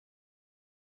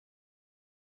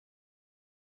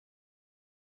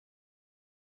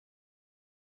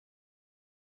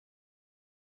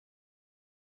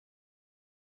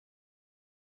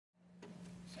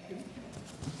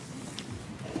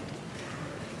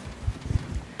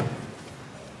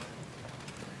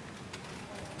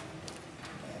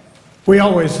We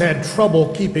always had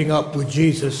trouble keeping up with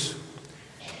Jesus.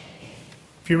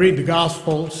 If you read the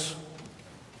Gospels,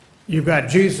 you've got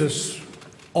Jesus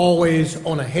always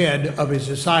on ahead of his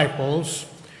disciples.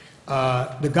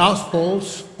 The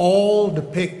Gospels all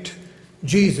depict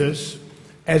Jesus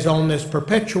as on this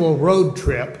perpetual road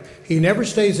trip. He never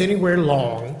stays anywhere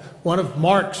long. One of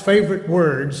Mark's favorite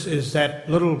words is that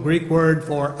little Greek word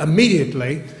for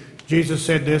immediately. Jesus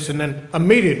said this, and then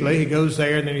immediately he goes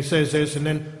there, and then he says this, and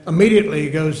then immediately he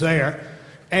goes there.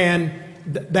 And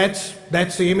that's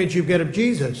the image you get of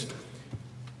Jesus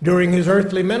during his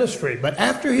earthly ministry. But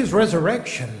after his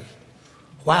resurrection,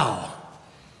 wow,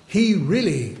 he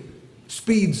really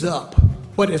speeds up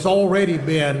what has already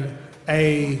been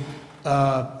a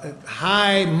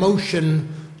high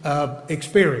motion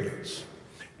experience.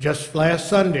 Just last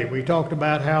Sunday, we talked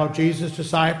about how Jesus'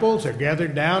 disciples are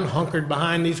gathered down, hunkered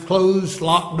behind these closed,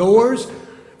 locked doors,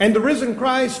 and the risen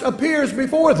Christ appears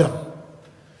before them.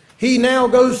 He now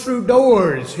goes through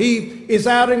doors. He is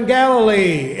out in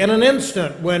Galilee in an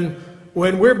instant when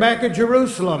we're back at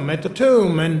Jerusalem at the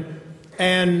tomb,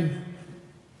 and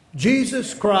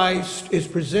Jesus Christ is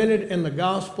presented in the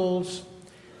Gospels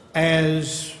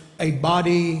as a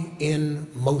body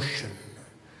in motion,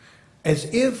 as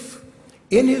if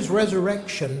in his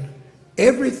resurrection,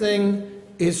 everything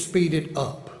is speeded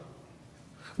up.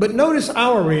 But notice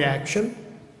our reaction.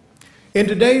 In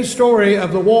today's story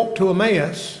of the walk to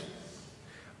Emmaus,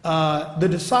 the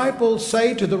disciples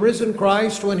say to the risen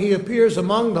Christ when he appears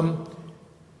among them,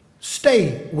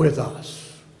 "Stay with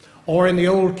us." Or in the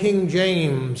old King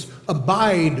James,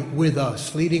 "Abide with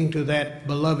us," leading to that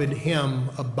beloved hymn,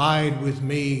 "Abide with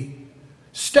me."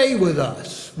 Stay with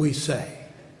us, we say.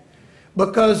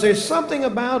 Because there's something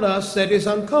about us that is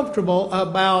uncomfortable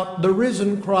about the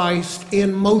risen Christ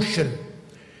in motion.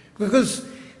 Because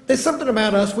there's something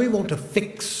about us, we want to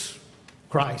fix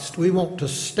Christ. We want to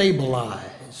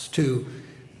stabilize, to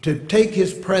take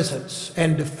his presence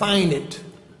and define it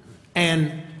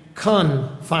and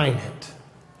confine it.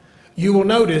 You will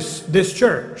notice this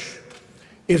church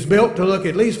is built to look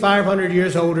at least 500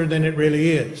 years older than it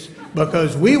really is.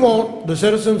 Because we want the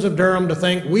citizens of Durham to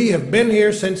think we have been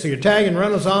here since the Italian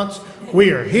Renaissance.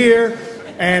 We are here,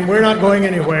 and we're not going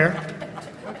anywhere.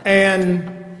 And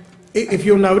if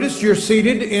you'll notice, you're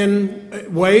seated in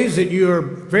ways that you're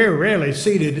very rarely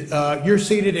seated. You're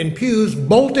seated in pews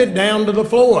bolted down to the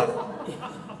floor.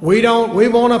 We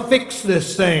want to fix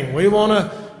this thing. We want to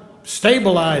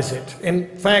stabilize it. In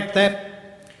fact, that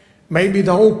may be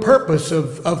the whole purpose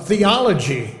of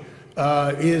theology.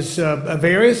 Is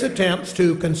various attempts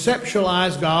to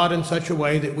conceptualize God in such a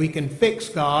way that we can fix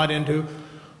God into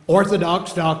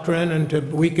orthodox doctrine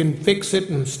and we can fix it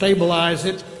and stabilize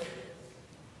it.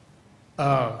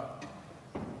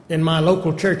 In my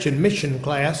local church and mission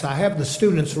class, I have the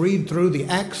students read through the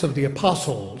Acts of the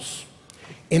Apostles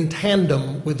in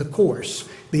tandem with the course.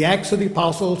 The Acts of the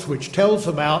Apostles, which tells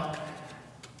about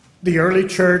the early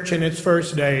church in its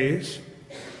first days.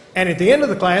 And at the end of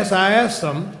the class, I asked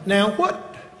them, now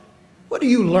what do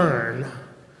you learn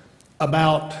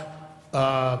about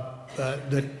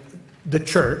the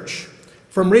church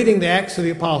from reading the Acts of the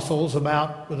Apostles,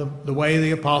 about the way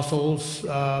the apostles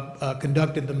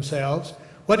conducted themselves?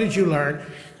 What did you learn?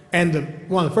 And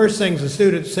one of the first things the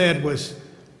students said was,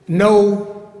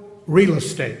 no real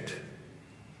estate.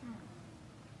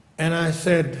 And I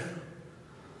said,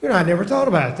 I never thought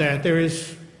about that. There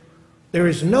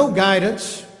is no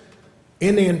guidance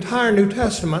in the entire New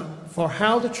Testament for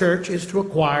how the church is to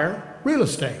acquire real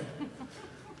estate.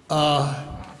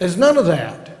 There's none of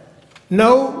that.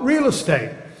 No real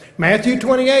estate. Matthew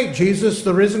 28, Jesus,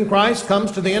 the risen Christ,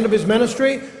 comes to the end of his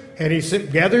ministry, and he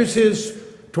gathers his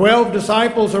 12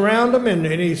 disciples around him, and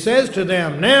he says to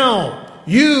them, now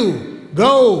you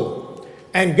go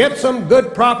and get some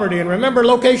good property. And remember,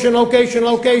 location, location,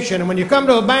 location. And when you come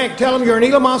to a bank, tell them you're an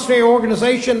Elamosity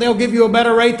organization. They'll give you a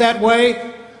better rate that way.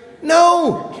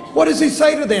 No! What does he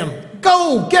say to them?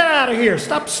 Go! Get out of here!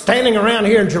 Stop standing around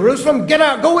here in Jerusalem. Get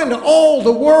out! Go into all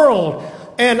the world.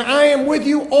 And I am with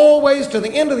you always to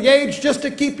the end of the age just to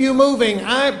keep you moving.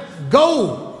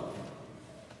 Go!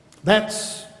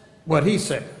 That's what he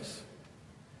says.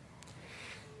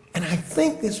 And I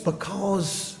think it's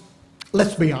because,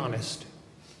 let's be honest,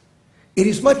 it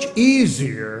is much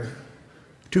easier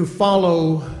to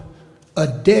follow a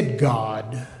dead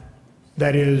God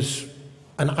that is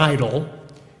an idol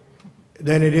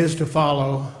than it is to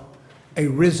follow a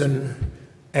risen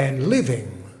and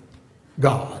living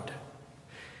God.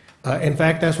 In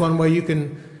fact, that's one way you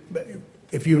can,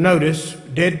 if you notice,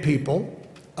 dead people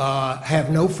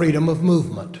have no freedom of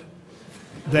movement.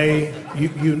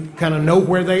 You kind of know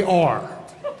where they are.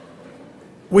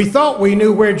 we thought we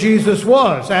knew where Jesus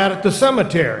was, out at the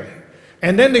cemetery.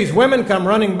 And then these women come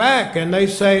running back and they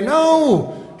say,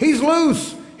 no, he's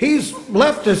loose. He's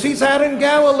left us. He's out in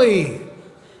Galilee.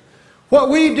 What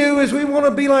we do is we want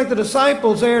to be like the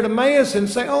disciples there at Emmaus and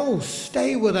say, oh,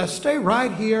 stay with us. Stay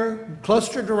right here,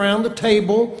 clustered around the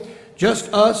table,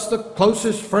 just us, the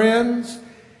closest friends.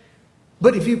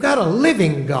 But if you've got a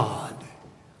living God,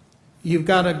 you've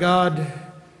got a God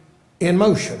in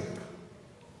motion.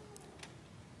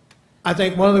 I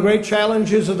think one of the great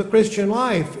challenges of the Christian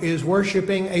life is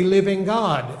worshiping a living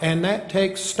God, and that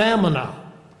takes stamina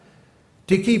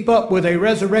to keep up with a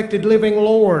resurrected living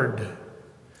Lord.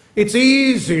 It's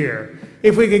easier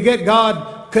if we could get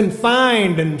God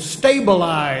confined and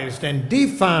stabilized and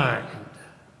defined.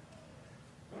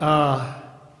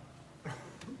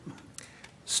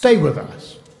 Stay with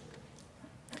us.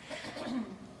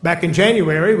 Back in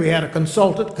January, we had a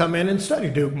consultant come in and study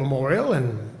Duke Memorial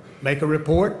and make a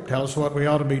report, tell us what we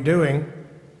ought to be doing.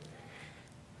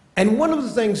 And one of the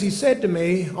things he said to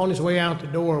me on his way out the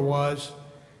door was,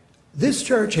 this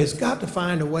church has got to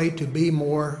find a way to be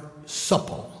more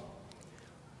supple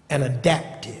and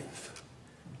adaptive.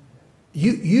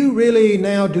 You really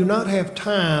now do not have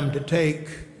time to take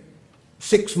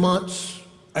 6 months,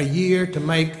 a year to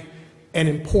make an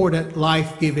important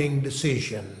life-giving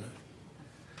decision.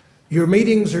 Your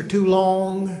meetings are too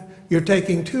long. You're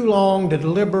taking too long to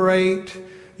deliberate.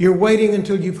 You're waiting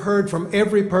until you've heard from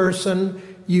every person.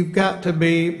 You've got to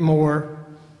be more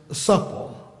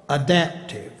supple,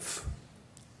 adaptive.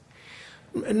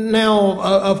 Now,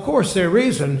 of course, there are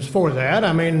reasons for that.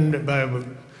 I mean,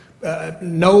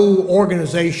 no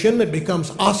organization that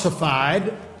becomes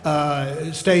ossified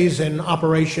stays in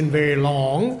operation very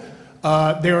long.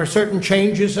 There are certain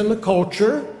changes in the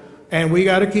culture, and we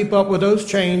got to keep up with those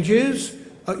changes.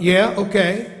 Yeah,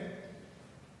 okay.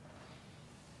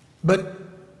 But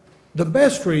the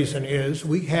best reason is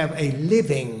we have a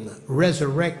living,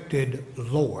 resurrected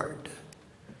Lord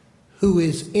who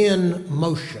is in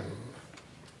motion.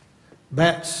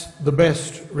 That's the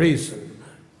best reason.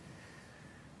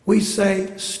 We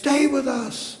say, stay with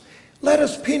us. Let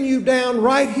us pin you down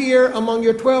right here among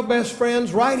your 12 best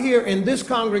friends, right here in this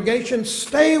congregation.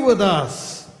 Stay with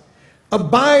us.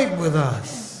 Abide with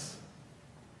us.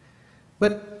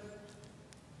 But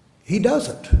he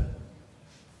doesn't.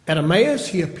 At Emmaus,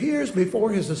 he appears before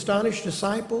his astonished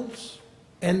disciples,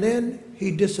 and then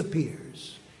he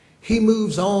disappears. He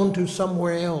moves on to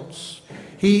somewhere else.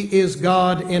 He is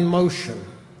God in motion.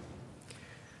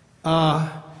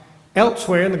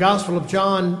 Elsewhere in the Gospel of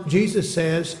John, Jesus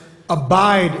says,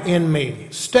 abide in me,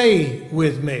 stay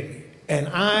with me, and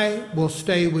I will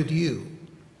stay with you.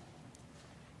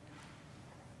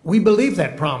 We believe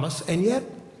that promise, and yet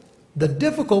the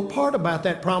difficult part about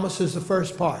that promise is the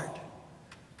first part,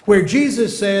 where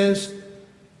Jesus says,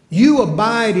 you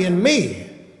abide in me,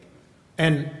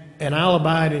 and I'll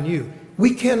abide in you.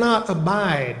 We cannot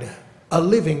abide a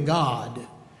living God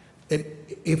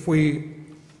if we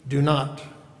do not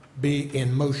be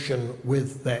in motion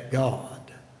with that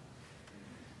God.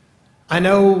 I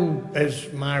know,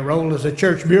 as my role as a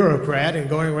church bureaucrat and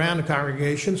going around to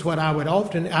congregations, what I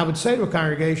would say to a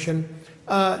congregation,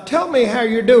 tell me how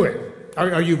you're doing.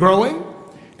 Are you growing?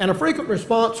 And a frequent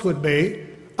response would be,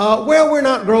 well, we're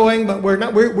not growing, but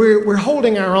we're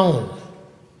holding our own.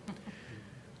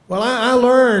 Well, I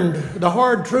learned the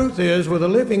hard truth is, with a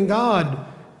living God,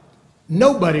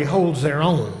 nobody holds their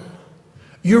own.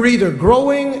 You're either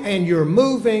growing and you're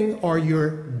moving, or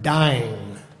you're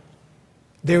dying.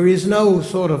 There is no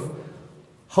sort of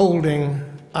holding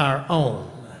our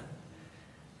own.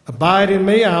 Abide in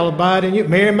me, I'll abide in you.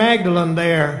 Mary Magdalene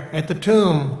there at the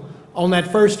tomb on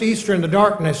that first Easter in the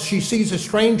darkness, she sees a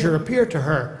stranger appear to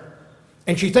her,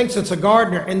 and she thinks it's a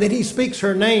gardener, and then he speaks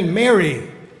her name, Mary.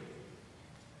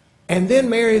 And then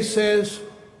Mary says,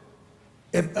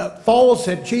 falls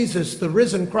at Jesus, the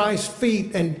risen Christ's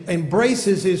feet, and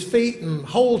embraces his feet and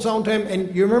holds on to him.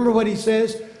 And you remember what he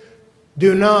says?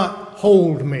 Do not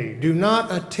hold me. Do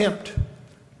not attempt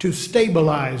to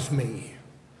stabilize me.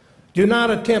 Do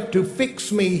not attempt to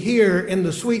fix me here in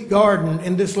the sweet garden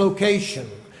in this location.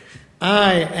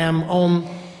 I am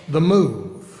on the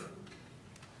move.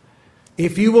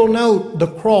 If you will note, the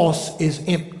cross is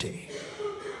empty.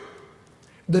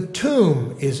 The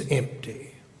tomb is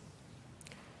empty.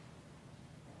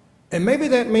 And maybe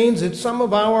that means that some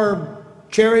of our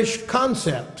cherished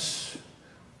concepts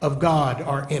of God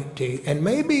are empty. And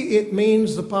maybe it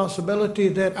means the possibility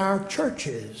that our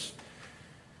churches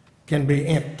can be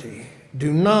empty.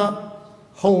 Do not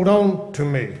hold on to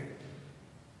me.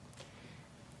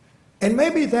 And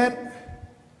maybe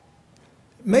that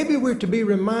maybe we're to be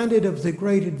reminded of the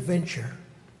great adventure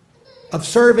of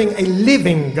serving a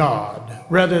living God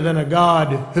rather than a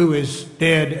God who is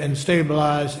dead and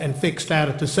stabilized and fixed out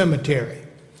at the cemetery.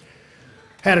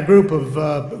 Had a group of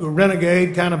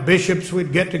renegade kind of bishops.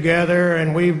 We'd get together,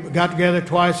 and we got together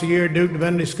twice a year at Duke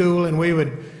Divinity School, and we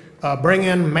would bring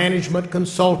in management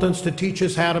consultants to teach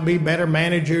us how to be better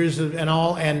managers and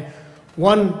all. And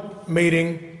one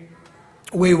meeting,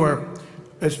 we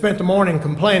spent the morning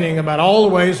complaining about all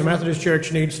the ways the Methodist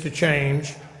Church needs to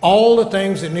change, all the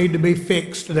things that need to be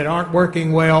fixed that aren't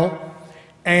working well.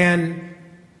 And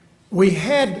we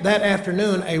had that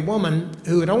afternoon a woman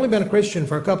who had only been a Christian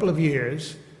for a couple of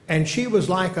years, and she was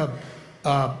like a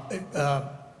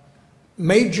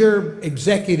major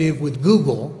executive with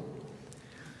Google,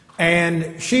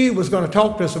 and she was going to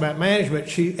talk to us about management.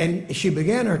 She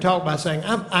began her talk by saying,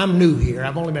 I'm new here.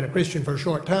 I've only been a Christian for a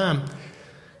short time,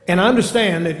 and I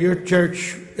understand that your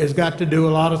church has got to do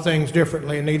a lot of things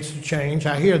differently and needs to change.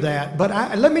 I hear that, but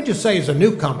let me just say, as a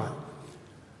newcomer,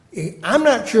 I'm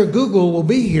not sure Google will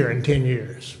be here in 10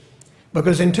 years.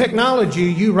 Because in technology,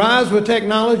 you rise with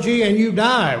technology and you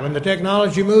die when the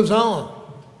technology moves on.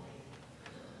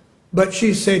 But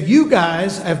she said, you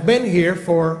guys have been here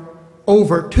for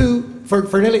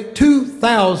nearly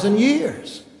 2,000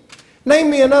 years.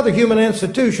 Name me another human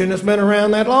institution that's been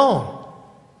around that long.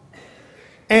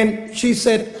 And she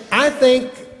said, I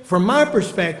think, from my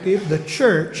perspective, the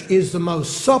church is the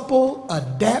most supple,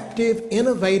 adaptive,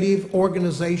 innovative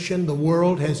organization the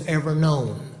world has ever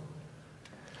known.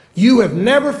 You have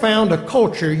never found a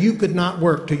culture you could not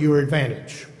work to your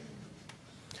advantage.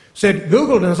 Said,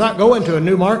 Google does not go into a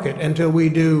new market until we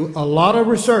do a lot of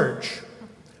research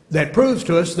that proves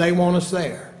to us they want us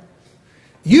there.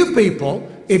 You people,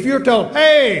 if you're told,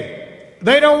 hey,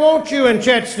 they don't want you in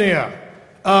Chechnya,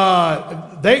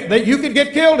 you could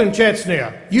get killed in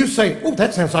Chechnya. You say, oh,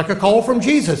 that sounds like a call from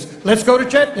Jesus. Let's go to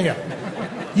Chechnya.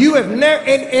 You have never,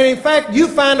 and in fact, you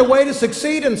find a way to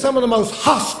succeed in some of the most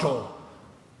hostile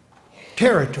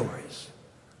territories.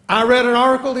 I read an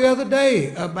article the other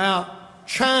day about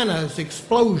China's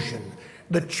explosion.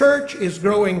 The church is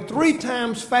growing 3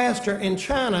 times faster in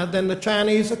China than the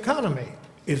Chinese economy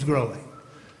is growing.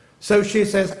 So she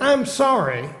says, I'm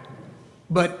sorry,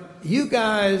 but you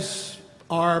guys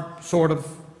are sort of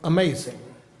amazing.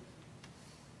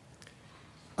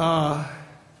 Now,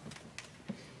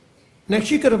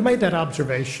 she could have made that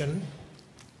observation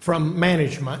from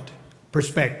management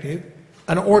perspective,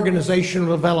 an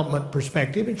organizational development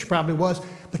perspective, and she probably was,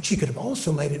 but she could have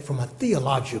also made it from a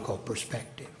theological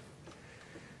perspective.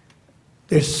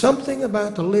 There's something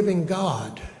about the living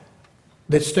God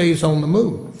that stays on the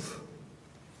move.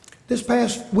 This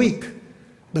past week,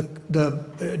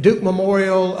 the Duke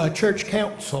Memorial Church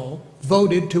Council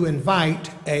voted to invite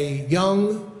a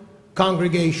young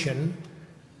congregation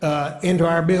into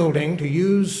our building to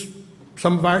use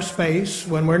some of our space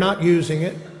when we're not using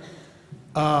it.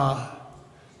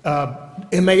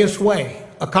 Emmaus Way,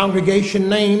 a congregation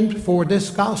named for this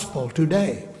gospel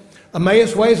today.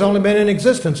 Emmaus Way has only been in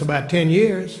existence about 10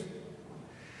 years.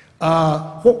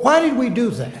 Why did we do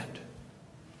that?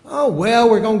 Oh, well,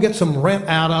 we're going to get some rent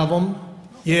out of them.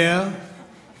 Yeah.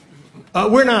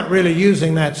 We're not really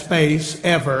using that space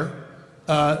ever,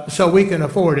 so we can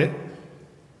afford it.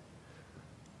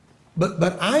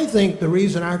 But I think the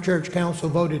reason our church council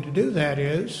voted to do that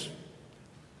is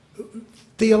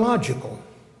theological.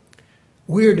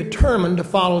 We're determined to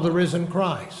follow the risen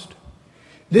Christ.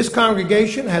 This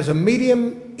congregation has a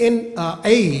median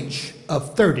age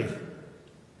of 30.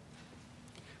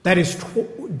 That is,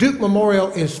 Duke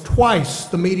Memorial is twice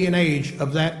the median age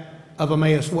of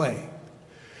Emmaus Way.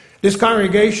 This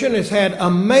congregation has had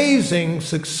amazing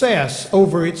success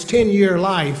over its 10-year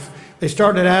life. They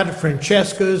started out at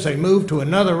Francesca's, they moved to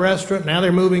another restaurant, now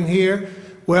they're moving here.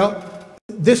 Well,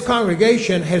 this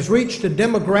congregation has reached a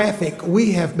demographic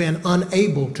we have been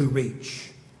unable to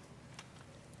reach.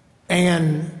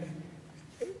 And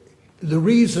the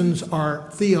reasons are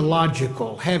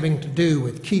theological, having to do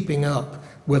with keeping up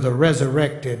with a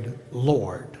resurrected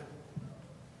Lord.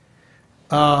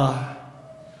 A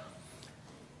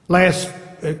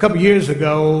couple years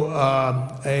ago,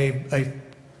 a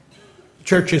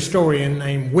church historian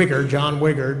named Wigger, John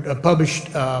Wigger, published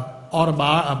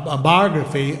a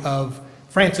biography of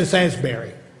Francis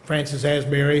Asbury. Francis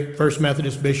Asbury, First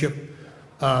Methodist bishop,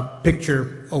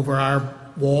 picture over our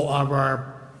wall of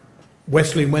our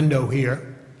Wesley window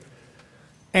here.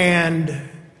 And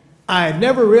I had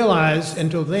never realized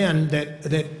until then that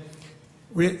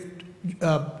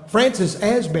Francis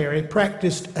Asbury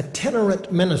practiced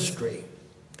itinerant ministry.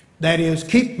 That is,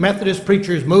 keep Methodist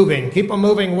preachers moving, keep them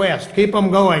moving west, keep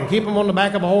them going, keep them on the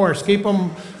back of a horse, keep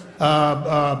them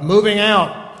moving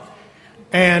out.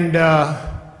 And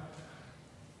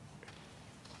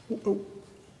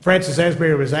Francis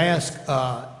Asbury was asked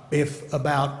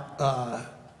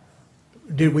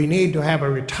did we need to have a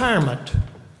retirement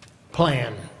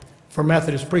plan for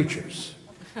Methodist preachers?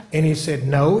 And he said,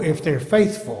 no, if they're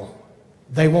faithful,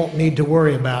 they won't need to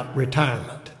worry about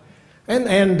retirement.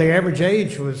 And the average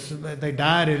age was, they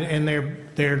died in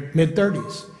their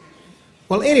mid-30s.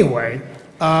 Well, anyway,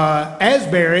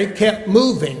 Asbury kept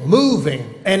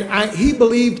moving, and he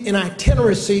believed in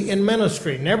itinerancy in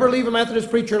ministry. Never leave a Methodist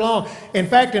preacher long. In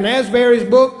fact, in Asbury's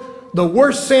book, the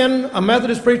worst sin a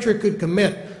Methodist preacher could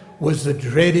commit was the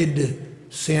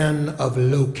dreaded sin of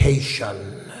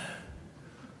location.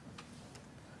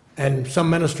 And some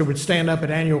minister would stand up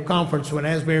at annual conference when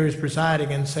Asbury was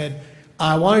presiding and said,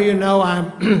 I want you to know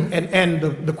and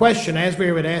the question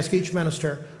Asbury would ask each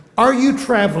minister, are you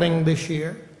traveling this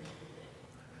year?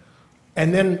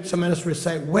 And then some minister would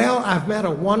say, well, I've met a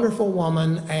wonderful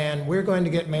woman and we're going to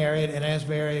get married. And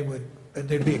Asbury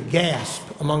there'd be a gasp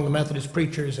among the Methodist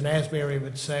preachers, and Asbury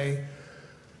would say,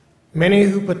 many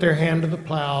who put their hand to the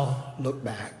plow look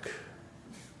back.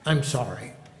 I'm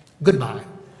sorry. Goodbye.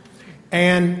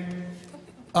 And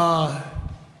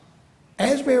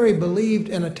Asbury believed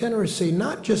in itinerancy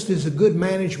not just as a good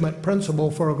management principle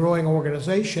for a growing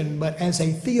organization, but as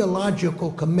a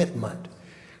theological commitment.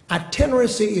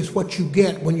 Itinerancy is what you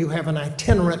get when you have an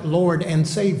itinerant Lord and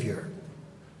Savior.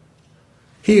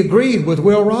 He agreed with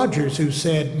Will Rogers, who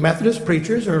said Methodist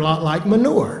preachers are a lot like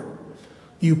manure.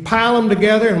 You pile them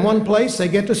together in one place, they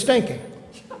get to stinking.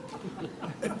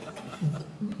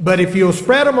 But if you'll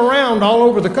spread them around all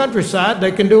over the countryside,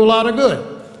 they can do a lot of good.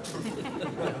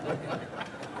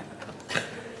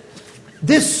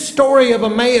 This story of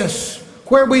Emmaus,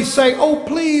 where we say, oh,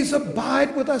 please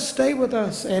abide with us, stay with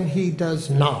us, and he does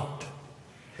not.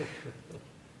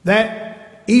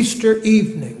 That Easter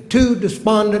evening, 2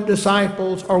 despondent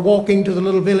disciples are walking to the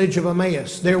little village of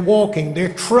Emmaus. They're walking,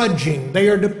 they're trudging, they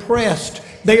are depressed,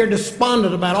 they are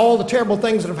despondent about all the terrible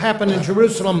things that have happened in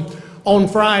Jerusalem on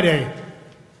Friday.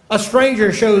 A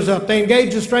stranger shows up, they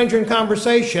engage the stranger in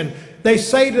conversation. They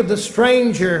say to the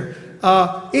stranger,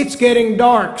 it's getting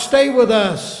dark, stay with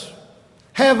us,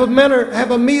 have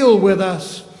a meal with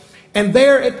us. And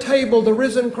there at table, the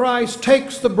risen Christ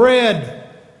takes the bread,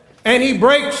 and he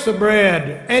breaks the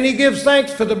bread, and he gives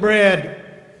thanks for the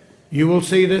bread. You will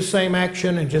see this same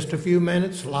action in just a few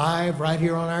minutes, live right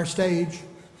here on our stage.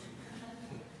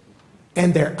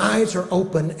 And their eyes are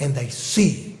open, and they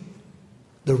see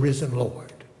the risen Lord.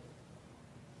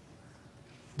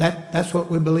 That's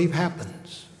what we believe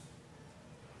happens.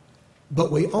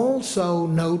 But we also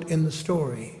note in the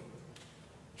story,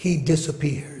 he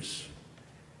disappears.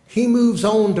 He moves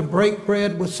on to break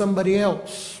bread with somebody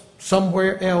else,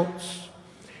 somewhere else.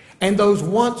 And those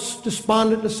once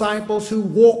despondent disciples who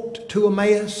walked to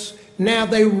Emmaus, now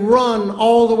they run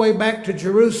all the way back to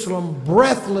Jerusalem,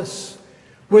 breathless,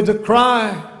 with the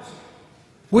cry,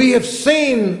 we have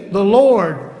seen the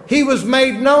Lord. He was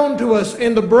made known to us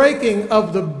in the breaking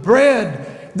of the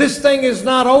bread. This thing is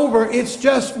not over, it's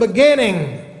just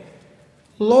beginning.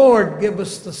 Lord, give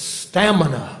us the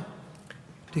stamina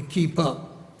to keep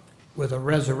up with a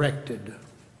resurrected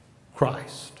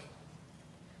Christ.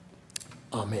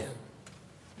 Amen.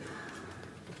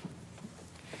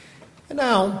 And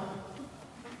now,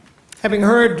 having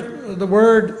heard the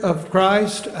word of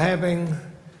Christ, having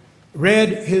read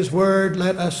his word,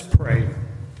 let us pray.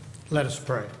 Let us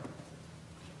pray.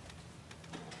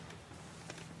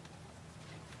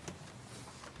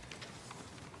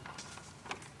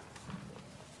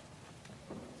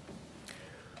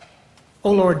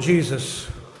 O Lord Jesus,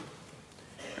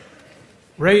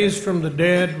 raised from the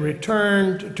dead,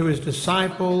 returned to his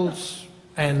disciples,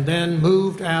 and then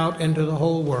moved out into the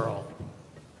whole world.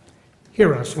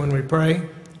 Hear us when we pray.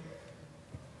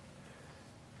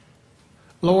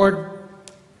 Lord,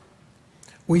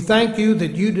 we thank you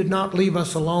that you did not leave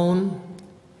us alone,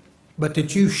 but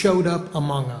that you showed up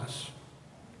among us.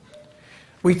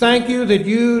 We thank you that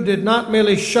you did not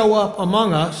merely show up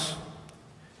among us,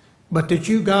 but that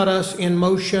you got us in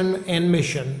motion and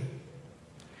mission,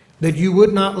 that you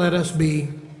would not let us be,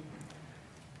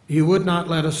 you would not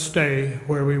let us stay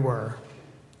where we were,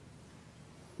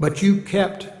 but you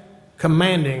kept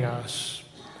commanding us,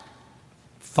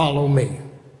 follow me.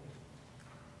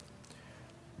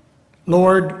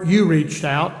 Lord, you reached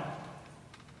out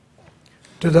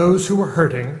to those who were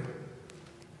hurting,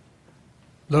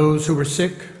 those who were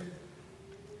sick,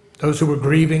 those who were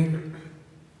grieving,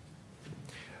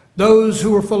 those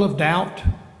who were full of doubt,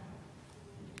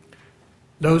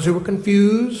 those who are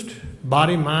confused,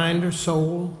 body, mind, or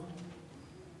soul.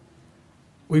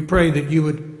 We pray that you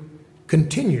would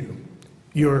continue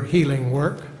your healing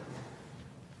work.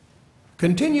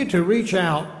 Continue to reach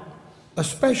out,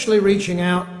 especially reaching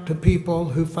out to people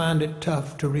who find it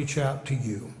tough to reach out to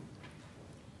you.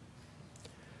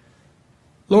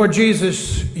 Lord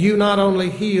Jesus, you not only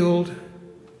healed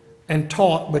and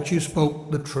taught, but you spoke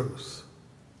the truth.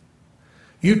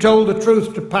 You told the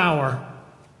truth to power,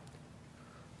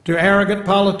 to arrogant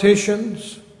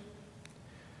politicians,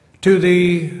 to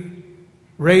the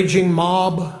raging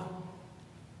mob.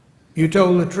 You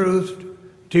told the truth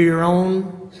to your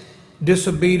own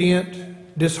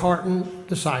disobedient, disheartened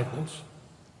disciples.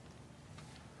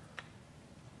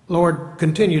 Lord,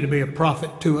 continue to be a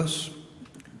prophet to us.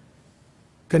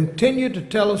 Continue to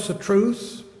tell us the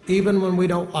truth even when we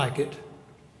don't like it.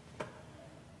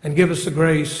 And give us the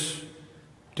grace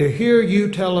to hear you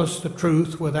tell us the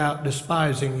truth without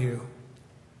despising you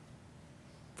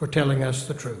for telling us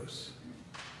the truth.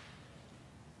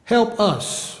 Help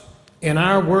us in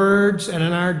our words and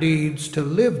in our deeds to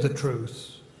live the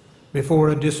truth before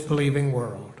a disbelieving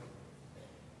world.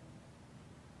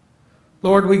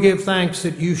 Lord, we give thanks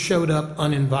that you showed up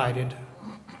uninvited,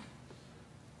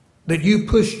 that you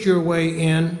pushed your way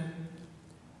in,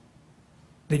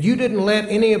 that you didn't let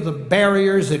any of the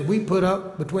barriers that we put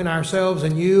up between ourselves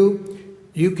and you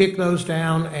kicked those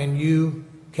down and you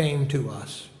came to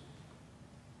us.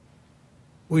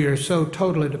 We are so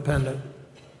totally dependent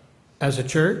as a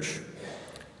church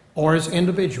or as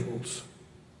individuals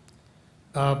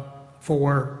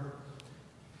for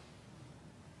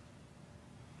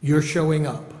your showing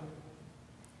up.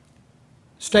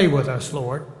 Stay with us,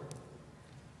 Lord,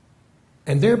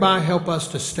 and thereby help us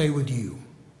to stay with you.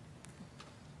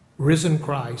 Risen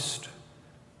Christ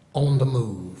on the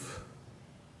move.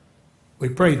 We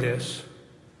pray this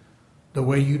the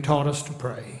way you taught us to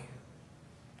pray.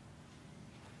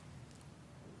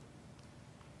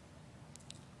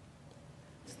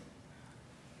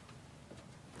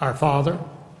 Our Father,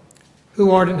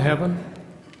 who art in heaven,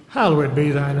 hallowed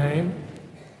be thy name.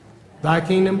 Thy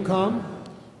kingdom come,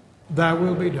 thy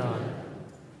will be done,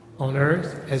 on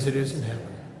earth as it is in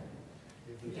heaven.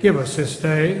 Give us this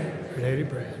day our daily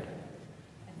bread.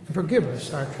 And forgive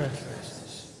us our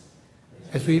trespasses,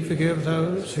 as we forgive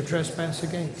those who trespass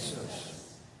against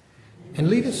us. And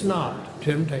lead us not to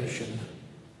temptation,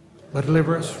 but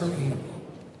deliver us from evil.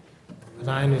 For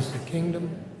thine is the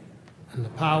kingdom, and the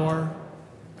power,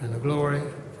 and the glory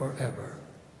forever.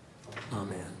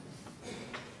 Amen.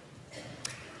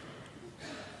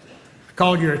 I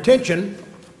called your attention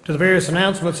to the various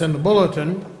announcements in the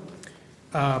bulletin.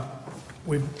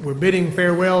 We're bidding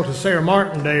farewell to Sarah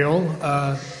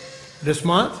Martindale this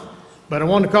month, but I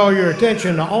want to call your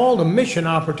attention to all the mission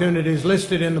opportunities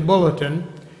listed in the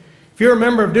bulletin. If you're a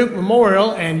member of Duke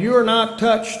Memorial and you're not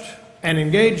touched and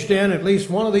engaged in at least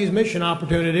one of these mission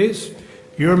opportunities,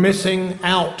 you're missing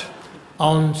out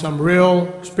on some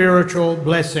real spiritual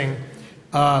blessing.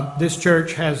 This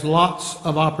church has lots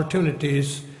of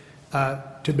opportunities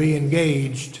to be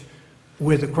engaged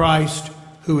with the Christ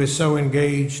who is so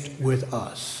engaged with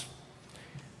us.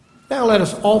 Now let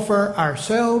us offer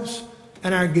ourselves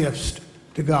and our gifts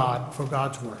to God for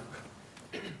God's work.